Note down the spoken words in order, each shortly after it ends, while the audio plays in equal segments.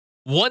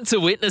Want to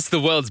witness the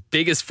world's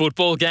biggest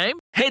football game?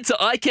 Head to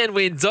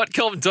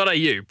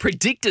iCanWin.com.au,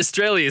 predict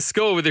Australia's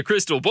score with a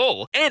crystal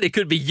ball, and it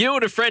could be you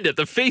and a friend at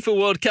the FIFA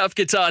World Cup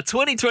Qatar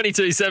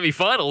 2022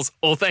 semi-finals,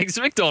 all thanks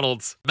to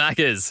McDonald's.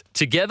 Maccas,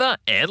 together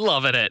and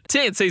loving it.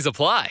 TNCs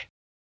apply.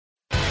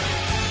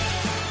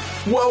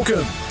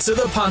 Welcome to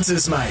the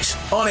Punters Mate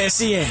on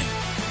SEN.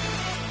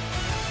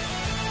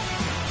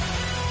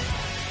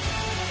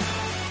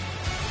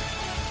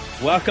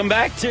 Welcome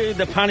back to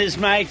the Punters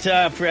Mate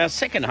for our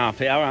second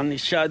half hour on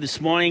this show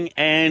this morning.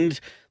 And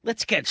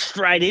let's get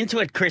straight into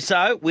it,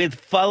 Chriso, with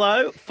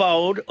follow,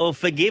 fold or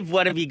forgive.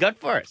 What have you got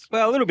for us?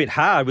 Well, a little bit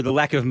hard with the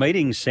lack of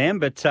meetings, Sam,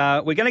 but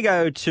we're going to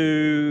go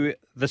to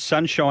the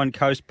Sunshine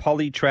Coast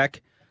Poly Track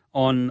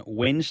on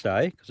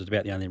Wednesday because it's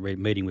about the only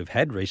meeting we've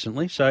had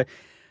recently. So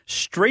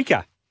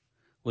Streaker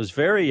was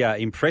very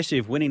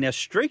impressive, winning. Now,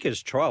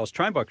 Streaker's trials,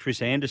 trained by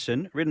Chris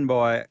Anderson, ridden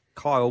by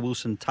Kyle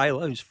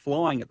Wilson-Taylor, who's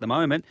flying at the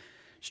moment.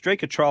 Streaker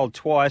trialled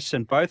twice,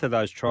 and both of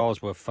those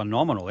trials were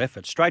phenomenal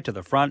efforts. Straight to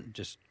the front,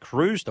 just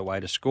cruised away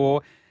to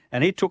score.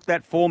 And he took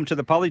that form to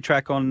the Poly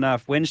Track on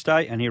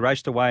Wednesday, and he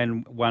raced away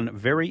and won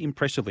very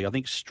impressively. I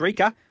think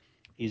Streaker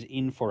is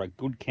in for a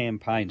good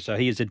campaign. So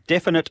he is a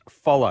definite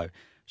follow.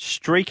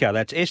 Streaker,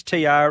 that's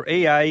S-T-R-E-A-K-A.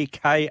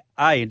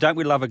 Don't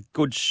we love a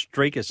good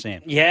streaker,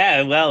 Sam?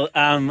 Yeah, well,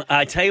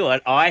 I tell you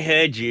what, I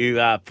heard you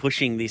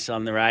pushing this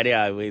on the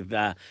radio with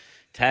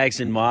Tags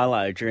and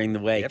Milo during the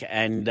week, Yep.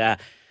 and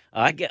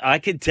I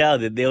could tell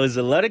that there was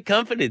a lot of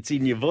confidence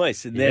in your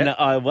voice. And then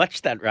I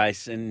watched that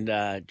race and,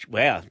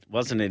 wow,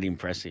 wasn't it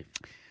impressive?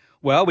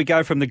 Well, we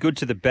go from the good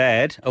to the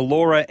bad.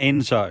 Allura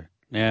Enzo.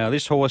 Now,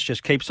 this horse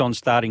just keeps on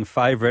starting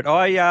favourite.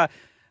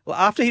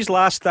 After his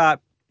last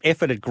start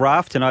effort at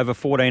Grafton over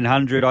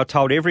 1,400, I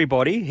told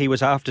everybody he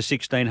was after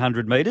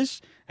 1,600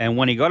 metres. And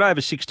when he got over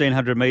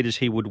 1,600 metres,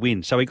 he would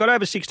win. So he got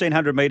over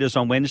 1,600 metres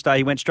on Wednesday.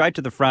 He went straight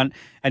to the front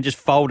and just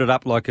folded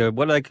up like a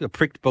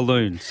pricked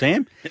balloon,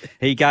 Sam.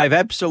 He gave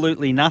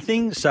absolutely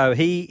nothing. So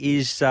he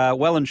is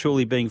well and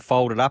truly being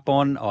folded up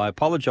on. I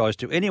apologise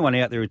to anyone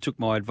out there who took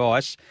my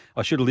advice.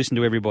 I should have listened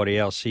to everybody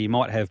else. He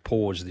might have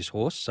paws, this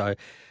horse. So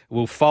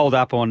we'll fold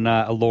up on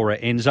Allura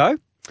Enzo.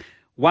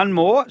 One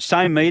more,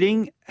 same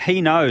meeting. He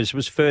Knows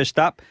was first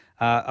up.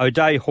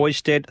 O'Day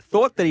Hoisted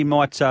thought that he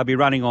might be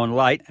running on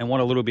late and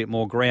want a little bit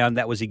more ground.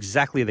 That was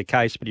exactly the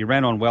case, but he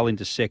ran on well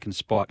into second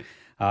spot.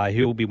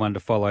 He'll be one to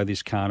follow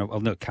this time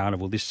of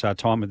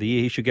the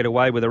year. He should get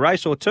away with a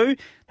race or two.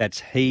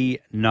 That's He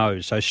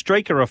Knows. So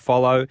Streaker a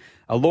follow,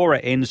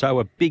 Allura Enzo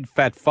a big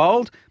fat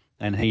fold,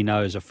 and He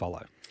Knows a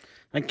follow.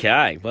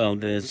 Okay, well,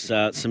 there's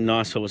some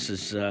nice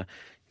horses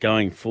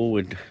going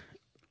forward.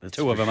 That's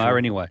Two of them sure. are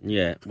anyway.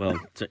 Yeah, well,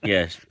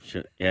 yeah,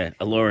 sure, yeah.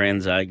 Allura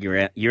Enzo, you're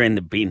out. You're in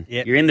the bin.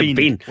 Yep, you're in the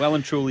bin. Well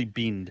and truly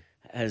binned.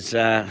 As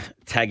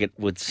Taggart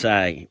would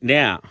say.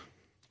 Now,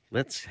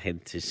 let's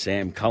head to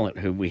Sam Collett,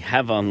 who we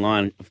have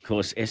online, of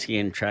course,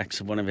 SEN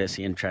Tracks, one of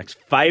SEN Tracks'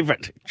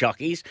 favourite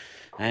jockeys.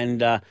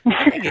 And I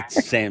think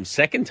it's Sam's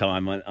second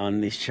time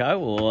on this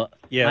show, or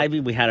maybe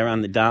we had her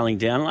on the Darling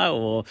Down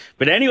Low.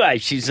 But anyway,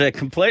 she's a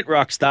complete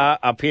rock star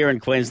up here in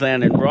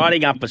Queensland and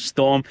riding up a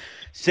storm.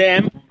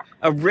 Sam,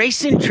 a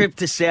recent trip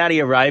to Saudi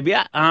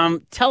Arabia.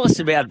 Tell us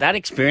about that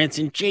experience.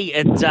 And,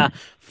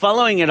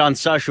 following it on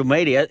social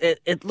media,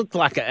 it looked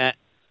like a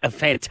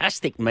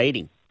fantastic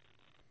meeting.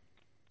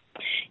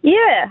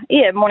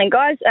 Yeah. Morning,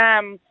 guys.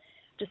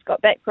 Just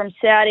got back from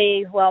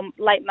Saudi,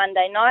 late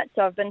Monday night,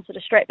 so I've been sort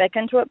of straight back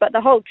into it. But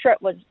the whole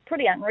trip was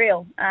pretty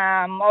unreal.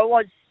 I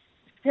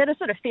had a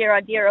sort of fair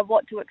idea of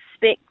what to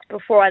expect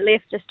before I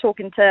left, just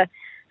talking to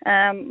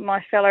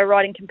my fellow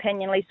riding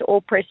companion, Lisa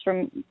Allpress,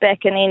 from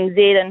back in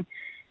NZ,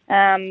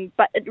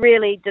 but it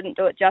really didn't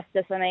do it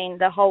justice. I mean,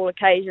 the whole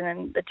occasion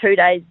and the 2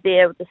 days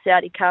there with the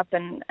Saudi Cup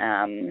and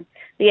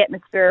the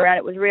atmosphere around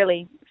it was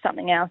really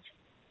something else.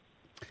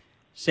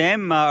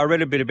 Sam, I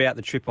read a bit about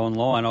the trip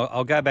online.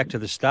 I'll go back to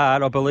the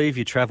start. I believe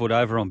you travelled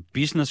over on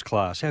business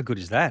class. How good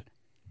is that?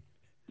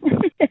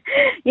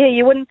 Yeah,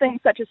 you wouldn't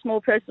think such a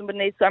small person would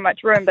need so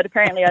much room, but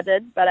apparently I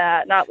did.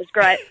 But no, it was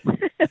great.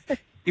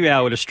 You were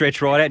able to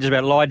stretch right out, just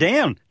about lie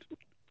down.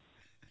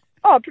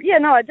 Oh, yeah,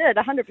 no, I did,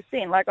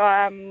 100%. Like,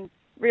 I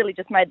really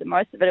just made the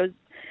most of it. It was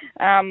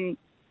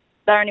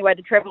the only way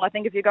to travel, I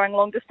think, if you're going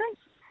long distance.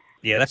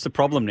 Yeah, that's the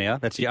problem now.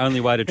 That's the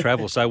only way to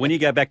travel. So when you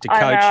go back to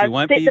coach, you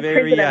won't be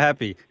very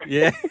happy.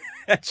 Yeah,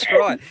 that's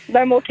right.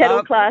 No more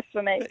cattle class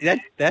for me.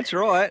 That's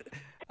right.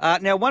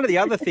 Now, one of the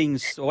other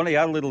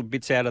little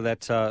bits out of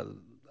that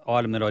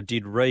item that I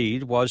did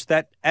read was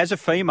that as a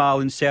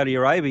female in Saudi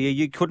Arabia,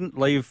 you couldn't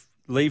leave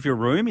your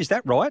room. Is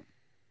that right?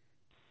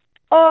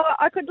 Oh,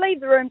 I could leave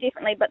the room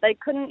definitely, but they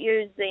couldn't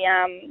use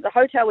the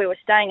hotel we were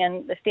staying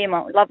in, the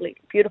Fairmont, lovely,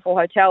 beautiful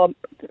hotel.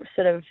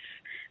 Sort of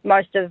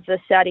most of the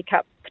Saudi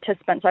Cup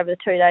participants over the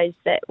 2 days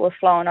that were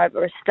flown over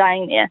were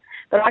staying there.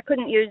 But I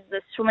couldn't use the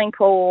swimming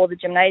pool or the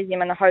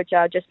gymnasium in the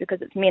hotel just because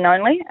it's men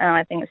only.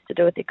 I think it's to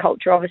do with their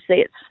culture.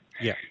 Obviously,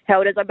 it's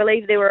held as, I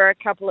believe there were a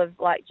couple of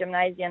like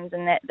gymnasiums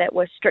and that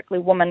were strictly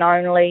women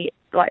only,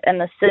 like in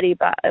the city,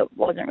 but it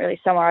wasn't really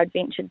somewhere I'd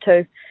ventured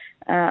to.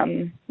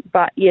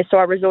 But yeah, so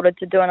I resorted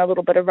to doing a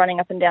little bit of running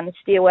up and down the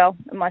stairwell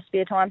in my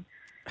spare time.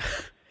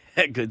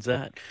 How good's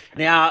that?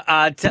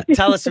 Now,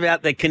 tell us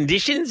about the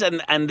conditions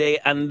and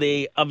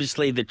the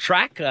obviously the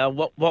track.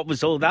 What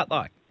was all that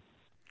like?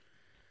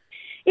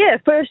 Yeah,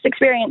 first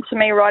experience for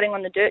me riding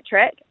on the dirt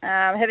track.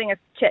 Having a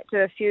chat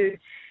to a few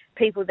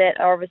people that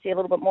are obviously a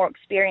little bit more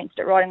experienced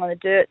at riding on the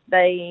dirt,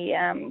 they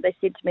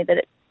said to me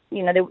that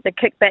the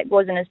kickback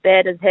wasn't as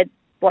bad as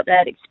what they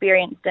had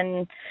experienced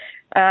in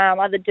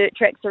other dirt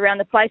tracks around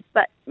the place.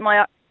 But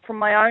from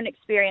my own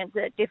experience,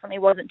 it definitely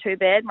wasn't too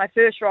bad. My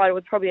first ride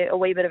was probably a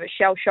wee bit of a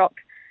shell shock,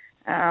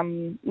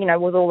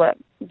 with all the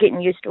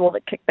getting used to all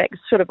the kickbacks,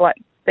 sort of like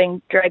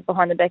being dragged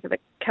behind the back of a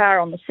car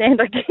on the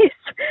sand, I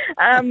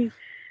guess.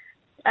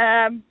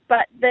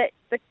 But the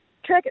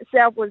track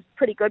itself was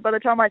pretty good. By the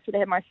time I sort of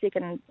had my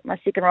second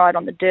ride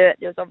on the dirt,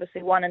 there was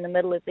obviously one in the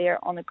middle of there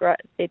on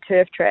their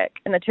turf track,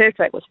 and the turf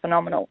track was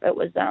phenomenal. It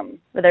was,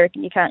 they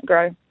reckon you can't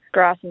grow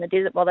grass in the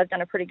desert. Well, they've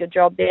done a pretty good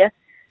job there.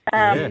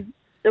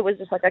 It was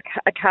just like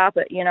a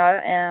carpet,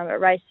 it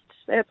raced.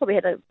 They probably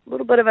had a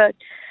little bit of a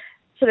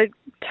sort of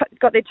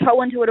got their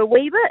toe into it a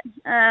wee bit,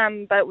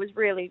 but it was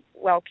really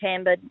well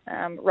cambered,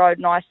 rode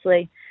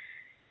nicely.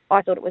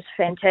 I thought it was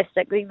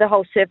fantastic. The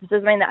whole surfaces, the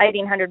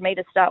 1,800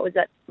 metre start was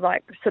at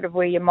like sort of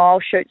where your mile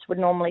chutes would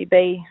normally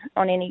be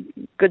on any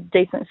good,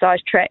 decent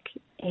sized track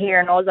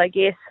here in Oz, I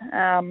guess.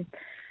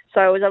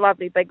 So it was a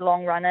lovely, big,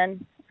 long run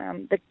in.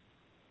 The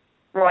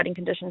riding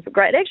conditions were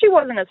great. It actually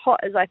wasn't as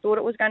hot as I thought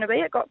it was going to be.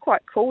 It got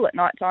quite cool at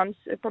night times.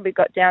 It probably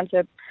got down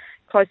to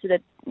closer to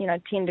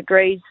 10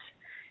 degrees.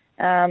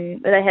 They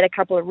had a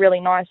couple of really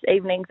nice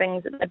evening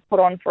things that they'd put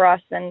on for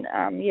us, and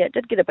it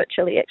did get a bit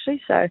chilly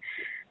actually. So,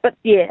 but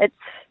yeah,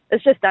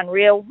 it's just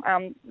unreal.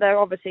 There are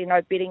obviously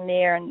no betting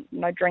there and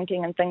no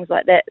drinking and things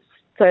like that.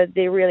 So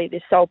their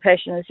sole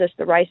passion is just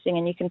the racing,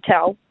 and you can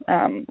tell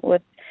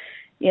with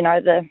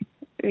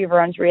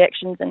everyone's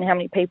reactions and how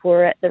many people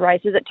were at the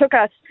races. It took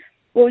us.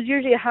 Well, it was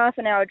usually a half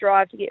an hour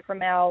drive to get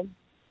from our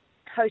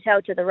hotel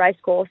to the race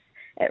course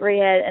at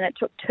Riyadh, and it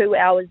took 2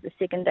 hours the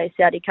second day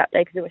Saudi Cup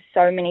day because there were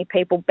so many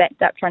people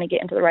backed up trying to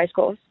get into the race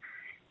course.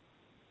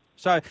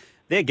 So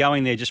they're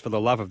going there just for the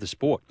love of the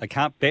sport. They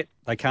can't bet,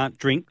 they can't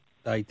drink,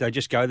 they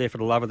just go there for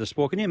the love of the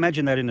sport. Can you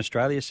imagine that in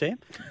Australia, Sam?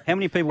 How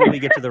many people would we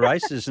get to the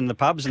races and the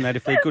pubs and that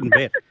if they couldn't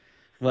bet?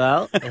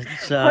 Well,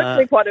 it's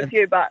hopefully quite a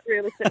few, but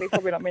realistically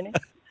probably not many.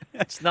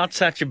 It's not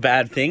such a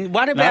bad thing.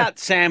 What about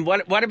Sam?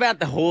 What about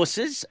the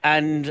horses?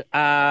 And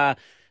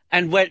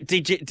what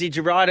did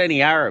you ride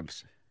any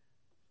Arabs?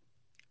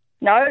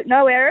 No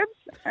Arabs.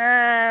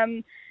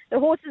 The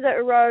horses that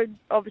we rode,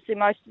 obviously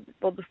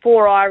the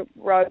four I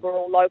rode were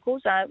all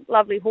locals.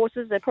 Lovely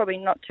horses. They're probably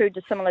not too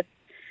dissimilar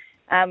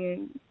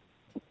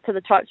to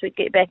the types we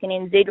get back in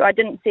NZ. I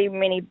didn't see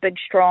many big,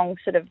 strong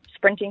sort of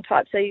sprinting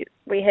types that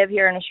we have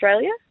here in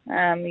Australia.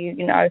 I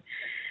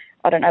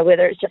don't know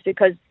whether it's just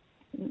because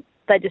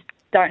they just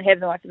don't have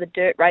them. Like for the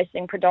dirt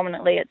racing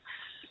predominantly,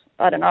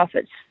 I don't know if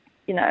it's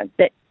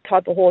that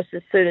type of horse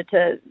is suited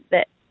to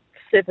that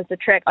surface of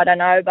track. I don't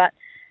know, but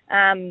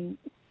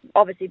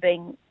obviously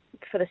being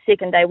for the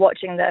second day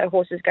watching the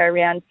horses go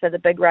around for the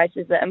big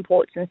races, the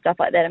imports and stuff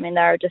like that.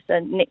 They're just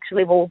a next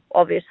level.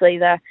 Obviously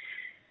the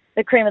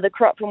cream of the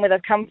crop from where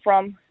they've come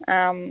from.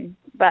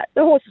 But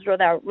the horses they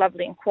were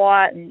lovely and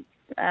quiet,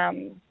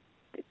 and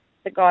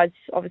the guys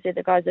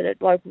that are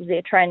locals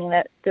there training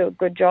that do a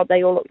good job.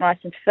 They all look nice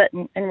and fit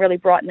and really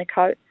bright in the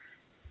coat.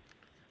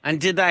 And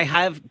did they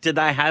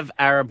have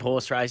Arab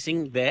horse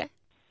racing there?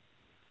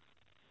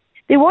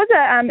 There was a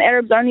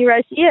Arabs only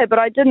race, yeah, but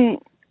I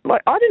don't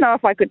know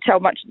if I could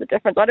tell much of the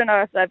difference. I don't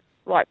know if they're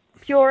like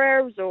pure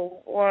Arabs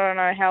or I don't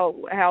know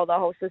how the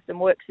whole system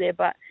works there,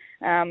 but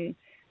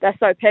they're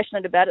so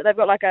passionate about it. They've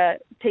got like a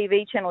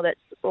TV channel that's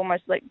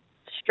almost like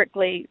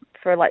strictly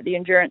for like the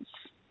endurance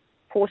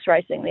horse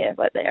racing there,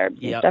 like the Arabs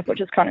and stuff, which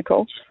is kind of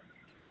cool.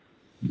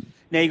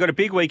 Now, you've got a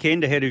big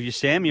weekend ahead of you,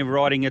 Sam. You're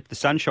riding at the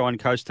Sunshine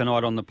Coast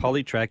tonight on the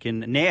Polytrack,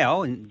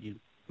 and you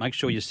make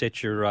sure you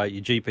set your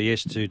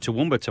GPS to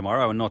Toowoomba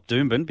tomorrow and not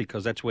Doomben,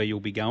 because that's where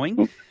you'll be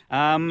going.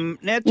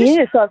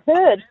 Yes, I've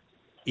heard.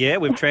 Yeah,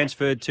 we've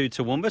transferred to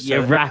Toowoomba. So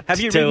you're wrapped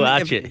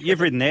aren't you?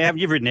 You've ridden there.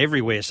 You've ridden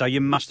everywhere, so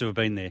you must have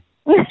been there.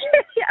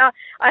 Yeah,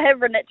 I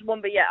have ridden at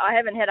Toowoomba, yeah. I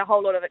haven't had a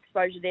whole lot of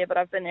exposure there, but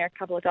I've been there a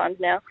couple of times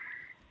now.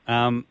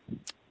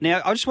 Now,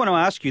 I just want to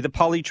ask you, the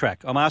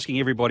Polytrack. I'm asking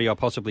everybody I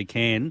possibly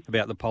can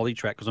about the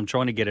Polytrack because I'm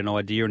trying to get an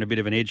idea and a bit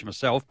of an edge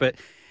myself. But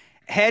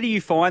how do you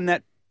find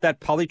that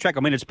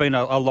Polytrack? It's been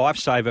a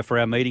lifesaver for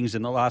our meetings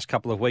in the last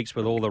couple of weeks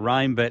with all the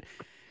rain. But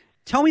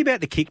tell me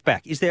about the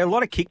kickback. Is there a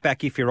lot of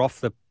kickback if you're off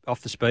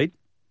the speed?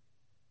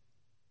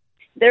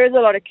 There is a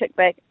lot of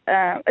kickback.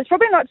 It's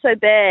probably not so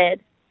bad,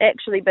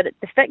 actually, but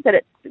the fact that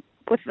it's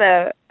with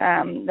the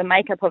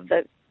makeup of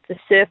the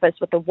surface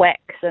with the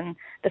wax and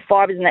the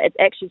fibres and that, it's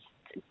actually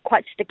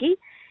quite sticky.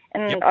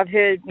 And I've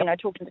heard,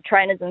 talking to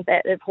trainers and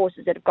that of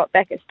horses that have got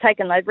back it's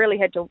taken, they've really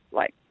had to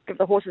give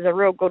the horses a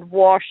real good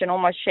wash and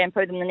almost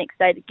shampoo them the next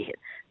day to get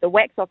the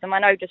wax off them. I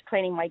know just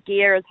cleaning my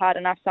gear is hard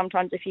enough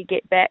sometimes if you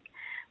get back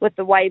with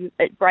the way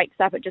it breaks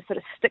up, it just sort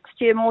of sticks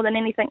to you more than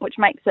anything, which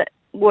makes it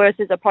worse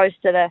as opposed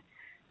to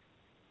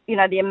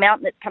the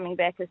amount that's coming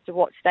back as to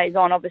what stays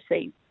on.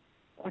 Obviously,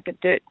 like the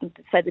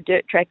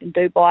dirt track in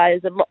Dubai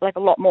is a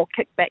lot more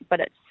kickback, but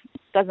it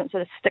doesn't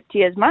sort of stick to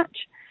you as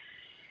much.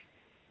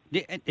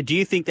 Do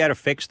you think that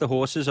affects the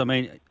horses? I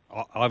mean,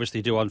 I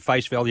obviously do. On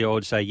face value, I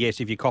would say yes.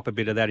 If you cop a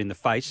bit of that in the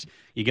face,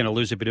 you're going to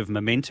lose a bit of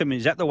momentum.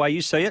 Is that the way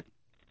you see it?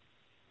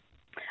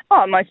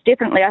 Oh, most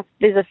definitely. I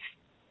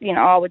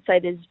would say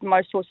there's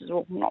most horses,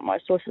 well, not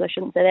most horses, I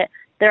shouldn't say that.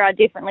 There are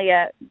definitely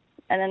a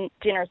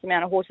generous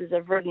amount of horses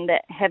I've ridden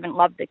that haven't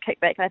loved the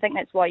kickback. And I think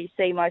that's why you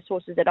see most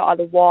horses that are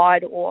either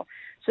wide or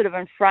sort of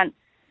in front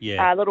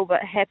are a little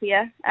bit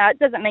happier. It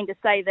doesn't mean to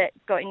say that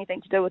it's got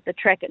anything to do with the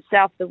track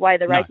itself, the way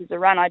the races are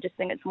run. I just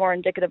think it's more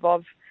indicative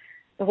of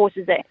the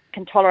horses that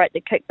can tolerate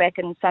the kickback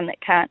and some that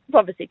can't. It's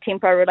obviously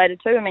tempo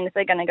related too. I mean, if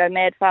they're going to go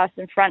mad fast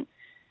in front,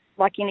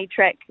 like any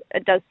track,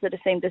 it does sort of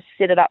seem to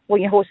set it up. Well,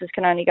 your horses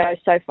can only go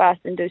so fast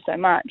and do so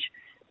much.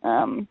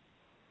 But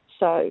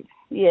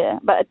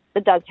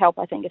it does help,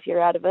 I think, if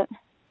you're out of it.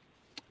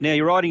 Now,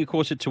 you're riding, of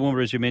course, at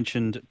Toowoomba, as you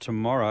mentioned,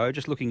 tomorrow.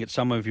 Just looking at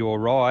some of your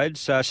rides.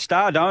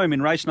 Stardome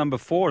in race number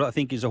 4, I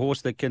think, is a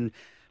horse that can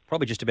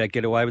probably just about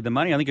get away with the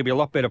money. I think it'll be a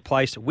lot better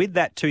placed with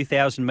that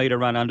 2,000-metre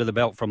run under the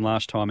belt from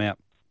last time out.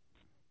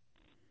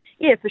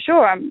 Yeah, for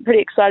sure. I'm pretty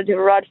excited to have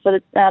a ride for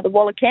the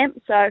Waller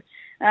camp. So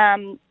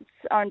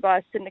it's owned by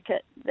a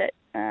syndicate that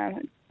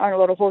own a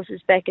lot of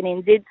horses back in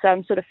NZ, so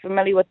I'm sort of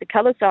familiar with the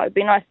colours, so it would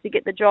be nice to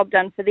get the job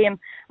done for them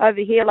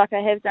over here like I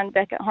have done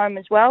back at home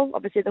as well.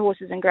 Obviously the horse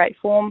is in great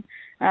form.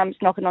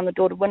 It's knocking on the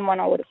door to win one,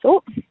 I would have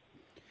thought.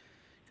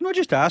 Can I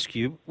just ask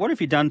you, what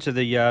have you done to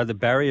the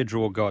barrier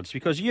draw gods?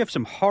 Because you have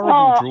some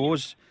horrible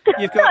draws.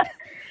 You've got...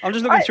 I'm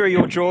just looking through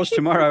your draws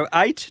tomorrow.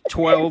 8,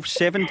 12,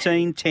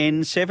 17,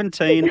 10,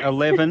 17,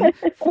 11,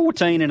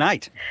 14 and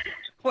 8.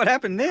 What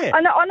happened there? I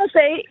know,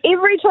 honestly,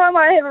 every time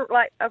I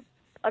have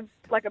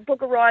a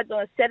book of rides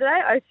on a Saturday,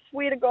 I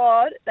swear to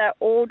God, they're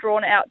all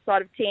drawn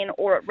outside of 10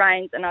 or it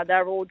rains and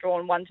they're all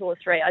drawn 1, 2 or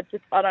 3.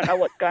 I don't know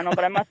what's going on,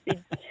 but I must be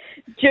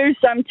due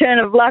some turn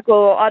of luck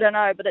or I don't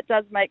know, but it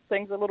does make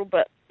things a little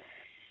bit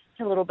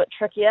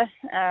trickier.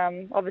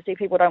 Obviously,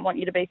 people don't want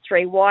you to be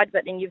 3 wide,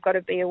 but then you've got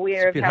to be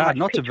aware of how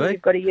much petrol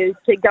you've got to use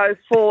to go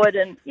forward.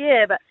 And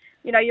but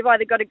you've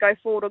either got to go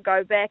forward or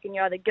go back, and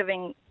you're either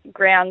giving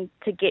ground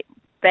to get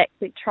back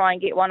to try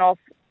and get one off,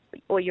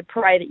 or you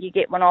pray that you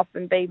get one off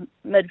and be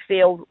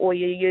midfield, or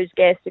you use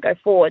gas to go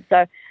forward.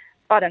 So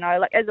I don't know.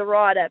 Like as a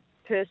rider,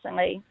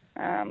 personally,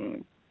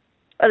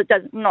 it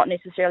does not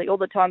necessarily all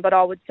the time, but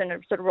I would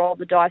sort of roll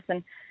the dice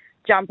and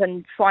jump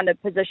and find a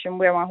position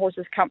where my horse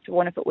is comfortable.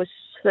 And if it was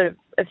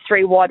if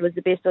 3 wide was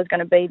the best I was going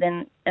to be,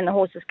 then and the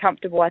horse is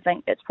comfortable, I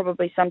think it's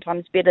probably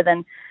sometimes better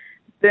than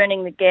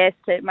burning the gas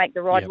to make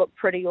the ride look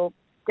pretty or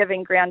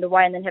giving ground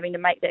away and then having to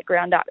make that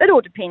ground up. It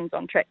all depends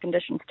on track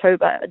conditions too,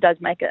 but it does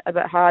make it a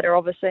bit harder,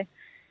 obviously.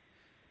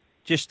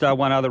 Just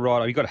one other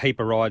ride. You've got a heap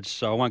of rides,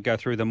 so I won't go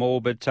through them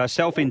all, but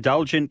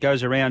Self-Indulgent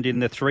goes around in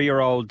the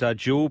 3-year-old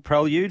Jewel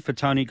Prelude for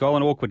Tony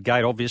Gollan. Awkward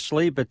gate,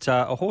 obviously, but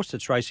a horse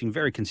that's racing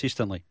very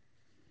consistently.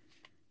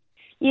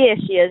 Yeah,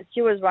 she is.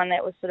 She was one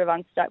that was sort of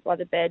unstuck by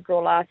the bad draw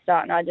last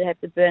start, and I did have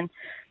to burn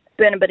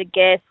a bit of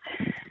gas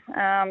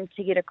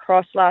to get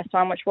across last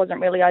time, which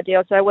wasn't really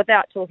ideal. So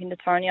without talking to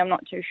Tony, I'm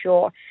not too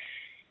sure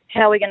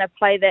how we're going to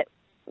play that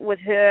with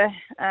her.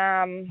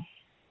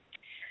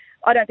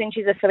 I don't think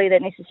she's a filly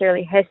that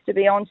necessarily has to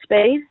be on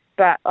speed,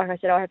 but like I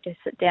said, I'll have to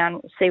sit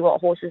down, see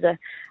what horses are.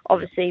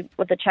 Obviously,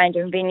 with the change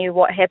in venue,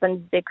 what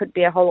happens, there could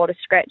be a whole lot of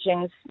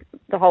scratchings.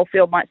 The whole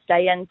field might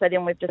stay in, so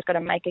then we've just got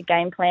to make a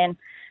game plan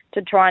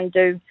to try and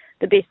do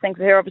the best thing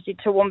for her. Obviously,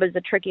 Toowoomba's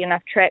a tricky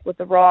enough track with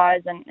the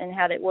rise and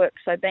how that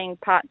works. So being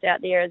parked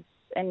out there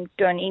and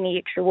doing any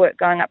extra work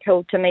going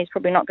uphill to me is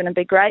probably not going to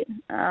be great.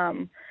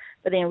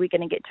 But then we're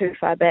going to get too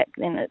far back,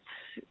 then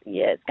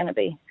it's going to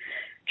be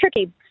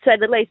tricky, to say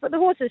the least. But the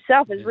horse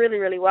herself is really,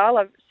 really well.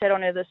 I've sat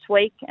on her this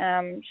week.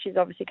 She's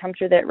obviously come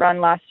through that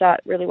run last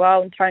start really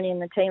well, and Tony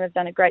and the team have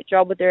done a great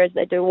job with her, as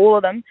they do all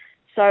of them.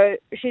 So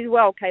she's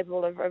well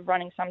capable of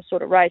running some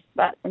sort of race,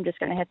 but I'm just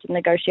going to have to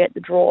negotiate the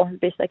draw as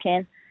best I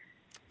can.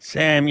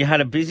 Sam, you had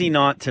a busy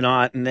night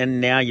tonight, and then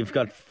now you've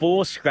got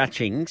 4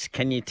 scratchings.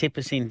 Can you tip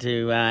us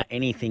into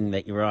anything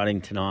that you're riding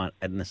tonight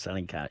in the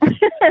Sunny Coast?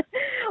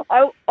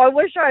 I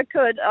wish I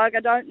could. I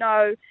don't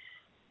know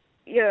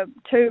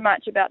too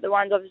much about the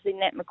ones. Obviously,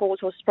 Nat McCall's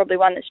horse is probably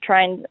one that's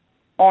trained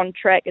on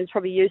track, is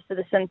probably used to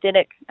the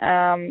synthetic.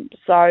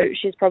 So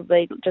she's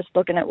probably just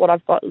looking at what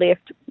I've got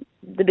left,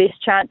 the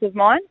best chance of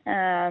mine.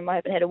 I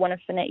haven't had a winner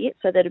for Nat yet,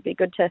 so that'd be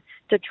good to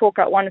chalk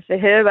up one for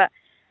her. But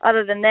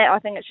other than that, I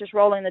think it's just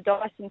rolling the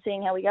dice and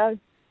seeing how we go.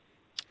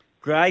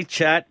 Great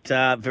chat,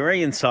 very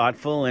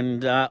insightful,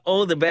 and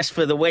all the best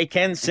for the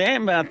weekend.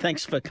 Sam,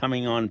 thanks for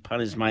coming on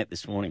Punters Mate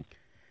this morning.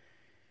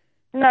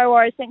 No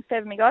worries. Thanks for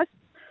having me, guys.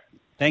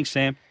 Thanks,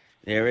 Sam.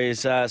 There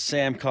is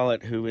Sam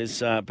Collett, who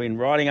has been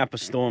riding up a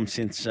storm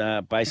since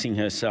basing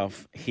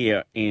herself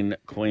here in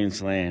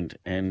Queensland,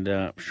 and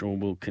I'm sure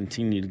will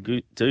continue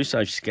to do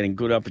so. She's getting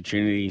good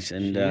opportunities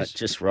and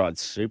just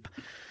rides super.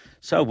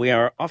 So we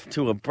are off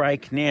to a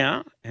break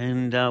now,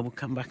 and we'll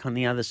come back on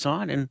the other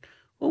side and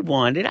we'll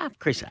wind it up,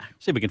 Chris.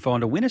 See if we can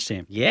find a winner,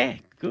 Sam. Yeah,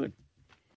 good.